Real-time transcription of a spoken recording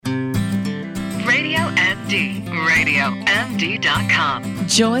MD,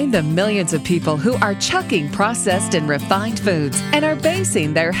 Join the millions of people who are chucking processed and refined foods and are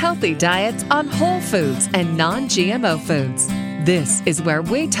basing their healthy diets on whole foods and non-GMO foods. This is where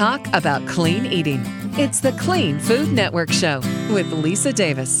we talk about clean eating. It's the Clean Food Network Show with Lisa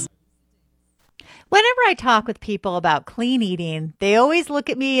Davis. Whenever I talk with people about clean eating, they always look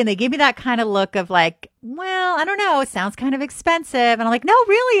at me and they give me that kind of look of like, well, I don't know, it sounds kind of expensive. And I'm like, no,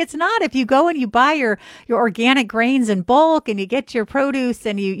 really, it's not. If you go and you buy your organic grains in bulk and you get your produce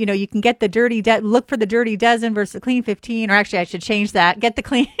and you can get the look for the dirty dozen versus the clean 15, or actually I should change that. Get the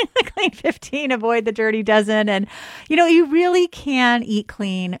clean 15, avoid the dirty dozen. And, you really can eat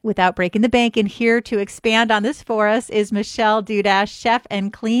clean without breaking the bank. And here to expand on this for us is Michelle Dudash, chef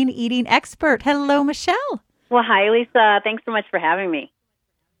and clean eating expert. Hello, Michelle. Well, hi, Lisa. Thanks so much for having me.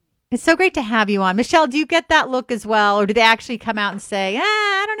 It's so great to have you on. Michelle, do you get that look as well? Or do they actually come out and say,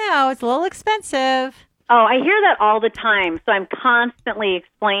 I don't know, it's a little expensive? Oh, I hear that all the time. So I'm constantly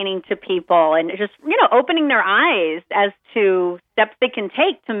explaining to people and just, opening their eyes as to steps they can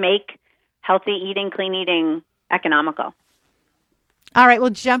take to make healthy eating, clean eating economical. All right, we'll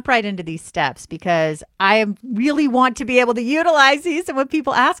jump right into these steps because I really want to be able to utilize these. And when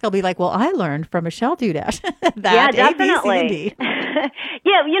people ask, I'll be like, well, I learned from Michelle Dudash that yeah, definitely.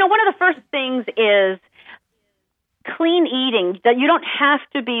 Yeah, one of the first things is clean eating. That you don't have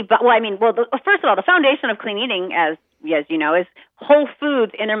to be, first of all, the foundation of clean eating, as you know, is whole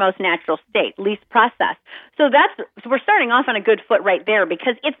foods in their most natural state, least processed. So we're starting off on a good foot right there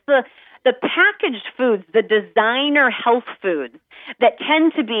because it's the packaged foods, the designer health foods that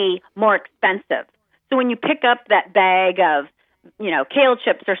tend to be more expensive. So when you pick up that bag of, kale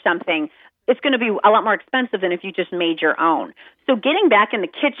chips or something, it's going to be a lot more expensive than if you just made your own. So getting back in the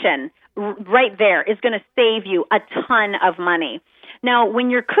kitchen right there is going to save you a ton of money. Now, when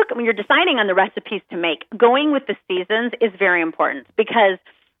you're deciding on the recipes to make, going with the seasons is very important because,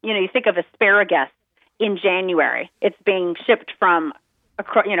 you think of asparagus in January. It's being shipped from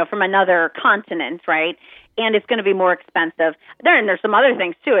another continent, right? And it's going to be more expensive. There's some other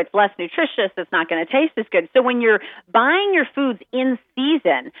things too. It's less nutritious. It's not going to taste as good. So when you're buying your foods in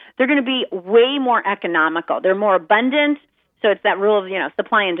season, they're going to be way more economical. They're more abundant. So it's that rule of,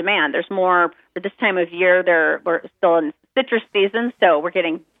 supply and demand. There's more for this time of year. We're still in citrus season, so we're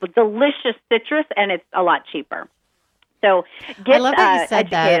getting delicious citrus, and it's a lot cheaper. So I love that you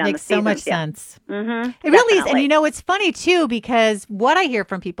said that. It makes so much sense. Mm-hmm, it really is. And it's funny too, because what I hear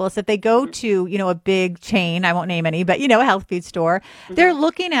from people is if they go to, a big chain, I won't name any, but, a health food store, they're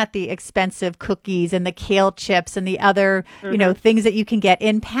looking at the expensive cookies and the kale chips and the other, things that you can get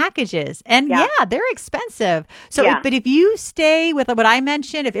in packages. And they're expensive. So, but if you stay with what I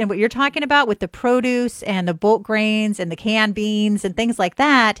mentioned and what you're talking about with the produce and the bulk grains and the canned beans and things like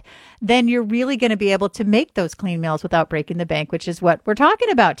that, then you're really going to be able to make those clean meals without breaking the bank, which is what we're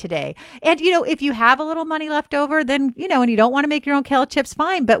talking about today. And, if you have a little money left over, then, and you don't want to make your own kale chips,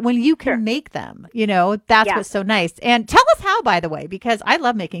 fine. But when you can make them, that's what's so nice. And tell us how, by the way, because I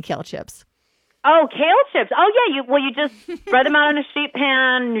love making kale chips. Oh, kale chips. Oh, yeah. You just spread them out in a sheet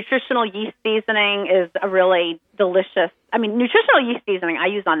pan. Nutritional yeast seasoning is a really delicious. Nutritional yeast seasoning, I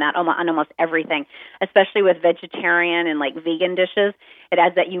use on almost everything, especially with vegetarian and vegan dishes. It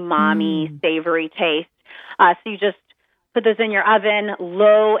adds that umami, savory taste. So you just put those in your oven,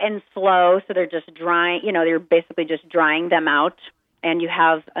 low and slow, so they're just drying. They're basically just drying them out, and you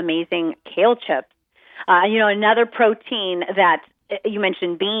have amazing kale chips. Another protein that you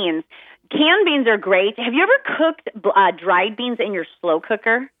mentioned, beans. Canned beans are great. Have you ever cooked dried beans in your slow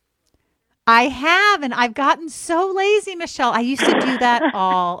cooker? I have, and I've gotten so lazy, Michelle. I used to do that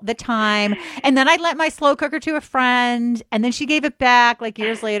all the time. And then I'd let my slow cooker to a friend, and then she gave it back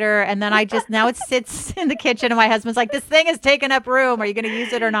years later. And then now it sits in the kitchen, and my husband's like, this thing is taking up room. Are you going to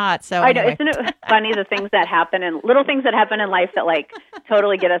use it or not? So I know, isn't it funny, the things that happen and little things that happen in life that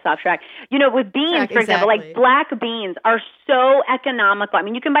totally get us off track. With beans, for example, black beans are so economical.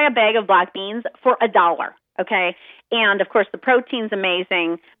 You can buy a bag of black beans for $1. Okay. And of course, the protein's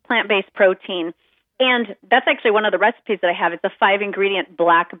amazing, plant-based protein. And that's actually one of the recipes that I have. It's a 5-ingredient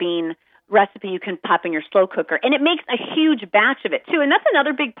black bean recipe you can pop in your slow cooker. And it makes a huge batch of it, too. And that's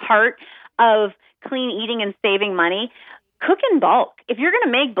another big part of clean eating and saving money. Cook in bulk. If you're going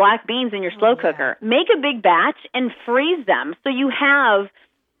to make black beans in your slow cooker, make a big batch and freeze them so you have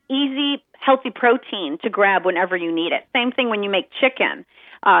easy, healthy protein to grab whenever you need it. Same thing when you make chicken.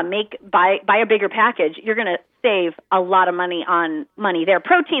 Buy a bigger package. You're going to save a lot of money on money there.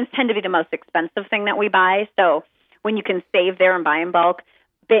 Proteins tend to be the most expensive thing that we buy. So when you can save there and buy in bulk,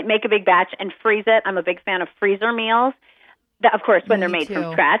 make a big batch and freeze it. I'm a big fan of freezer meals. That, of course, when they're made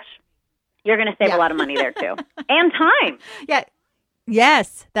from scratch. you're going to save a lot of money there too. And time. Yeah.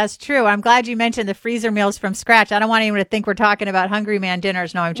 Yes, that's true. I'm glad you mentioned the freezer meals from scratch. I don't want anyone to think we're talking about Hungry Man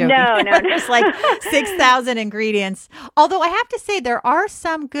dinners. No, I'm joking. No. There's like 6,000 ingredients. Although I have to say there are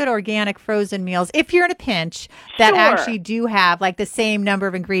some good organic frozen meals, if you're in a pinch, that actually do have like the same number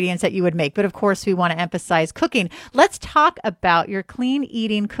of ingredients that you would make. But of course, we want to emphasize cooking. Let's talk about your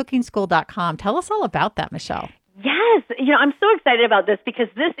cleaneatingcookingschool.com. Tell us all about that, Michelle. Yes. I'm so excited about this because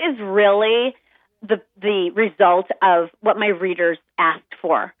this is really the result of what my readers asked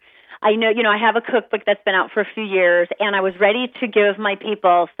for. I know, I have a cookbook that's been out for a few years, and I was ready to give my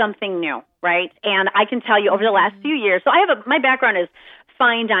people something new, right? And I can tell you over the last few years, so my background is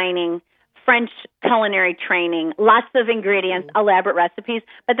fine dining, French culinary training, lots of ingredients, elaborate recipes,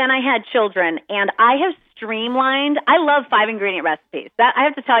 but then I had children, and I have streamlined. I love 5-ingredient recipes. That I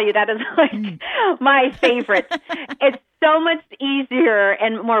have to tell you, that is like my favorite. It's so much easier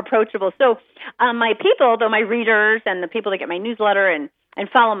and more approachable. So my people, though my readers and the people that get my newsletter and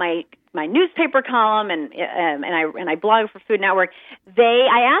follow my newspaper column and I blog for Food Network,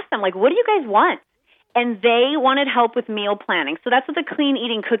 I asked them, like, what do you guys want? And they wanted help with meal planning. So that's what the Clean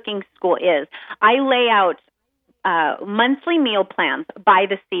Eating Cooking School is. I lay out monthly meal plans by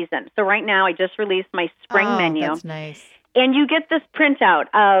the season. So right now I just released my spring menu. That's nice. And you get this printout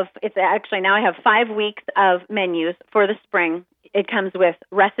it's actually now I have 5 weeks of menus for the spring. It comes with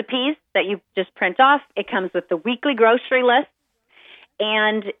recipes that you just print off. It comes with the weekly grocery list.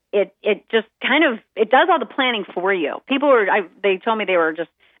 And it just it does all the planning for you. They told me they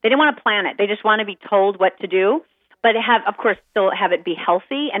didn't want to plan it. They just want to be told what to do, but still have it be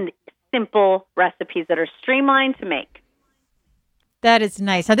healthy and simple recipes that are streamlined to make. That is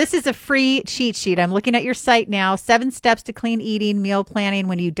nice. Now, this is a free cheat sheet. I'm looking at your site now. 7 steps to clean eating, meal planning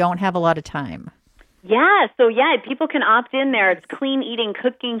when you don't have a lot of time. Yeah. So, people can opt in there. It's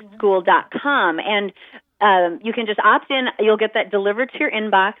cleaneatingcookingschool.com. And you can just opt in. You'll get that delivered to your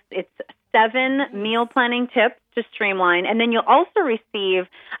inbox. It's 7 meal planning tips to streamline. And then you'll also receive,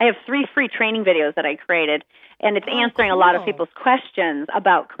 I have 3 free training videos that I created, and it's answering a lot of people's questions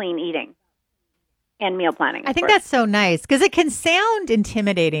about clean eating and meal planning. I think that's so nice because it can sound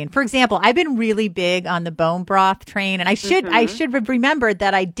intimidating. For example, I've been really big on the bone broth train, and I should have remembered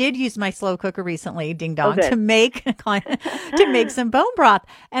that I did use my slow cooker recently, ding dong, to make some bone broth,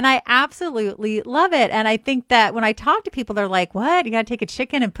 and I absolutely love it. And I think that when I talk to people, they're like, "What? You got to take a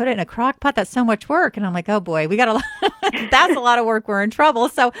chicken and put it in a crock pot? That's so much work." And I'm like, "Oh boy, we got a lot. That's a lot of work. We're in trouble."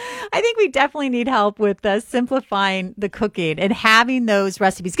 So I think we definitely need help with simplifying the cooking and having those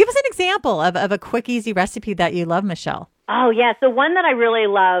recipes. Give us an example of a quick, easy recipe that you love, Michelle. Oh, yeah. So one that I really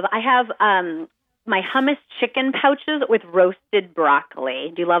love, I have my hummus chicken pouches with roasted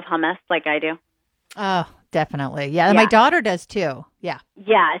broccoli. Do you love hummus like I do? Oh, definitely. Yeah. My daughter does too. Yeah.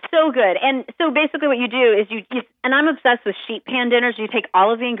 Yeah, so good. And so basically what you do is you and I'm obsessed with sheet pan dinners. You take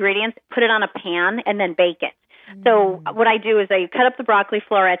all of the ingredients, put it on a pan, and then bake it. So what I do is I cut up the broccoli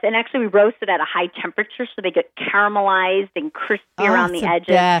florets, and actually we roast it at a high temperature so they get caramelized and crispy around the edges.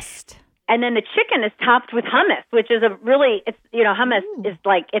 Best. And then the chicken is topped with hummus, which is hummus is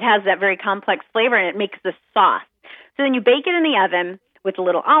like, it has that very complex flavor and it makes this sauce. So then you bake it in the oven with a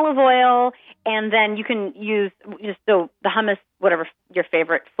little olive oil, and then you can use the hummus, whatever your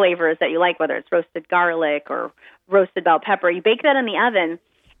favorite flavor is that you like, whether it's roasted garlic or roasted bell pepper. You bake that in the oven,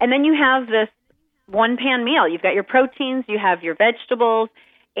 and then you have this one-pan meal. You've got your proteins, you have your vegetables,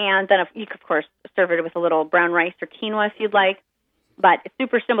 and then you could, of course, serve it with a little brown rice or quinoa if you'd like. But it's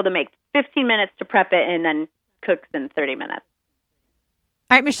super simple to make. 15 minutes to prep it, and then cooks in 30 minutes.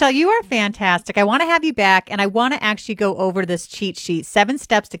 All right, Michelle, you are fantastic. I want to have you back, and I want to actually go over this cheat sheet, 7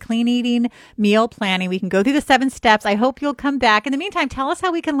 steps to clean eating, meal planning. We can go through the 7 steps. I hope you'll come back. In the meantime, tell us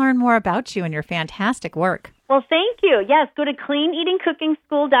how we can learn more about you and your fantastic work. Well, thank you. Yes, go to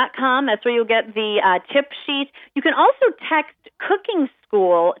cleaneatingcookingschool.com. That's where you'll get the tip sheet. You can also text Cooking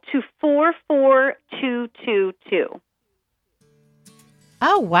School to 44222.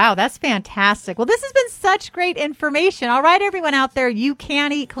 Oh, wow. That's fantastic. Well, this has been such great information. All right, everyone out there, you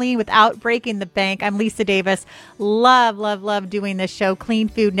can eat clean without breaking the bank. I'm Lisa Davis. Love, love, love doing this show, Clean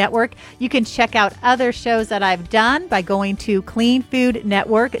Food Network. You can check out other shows that I've done by going to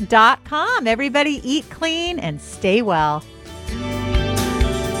cleanfoodnetwork.com. Everybody eat clean and stay well.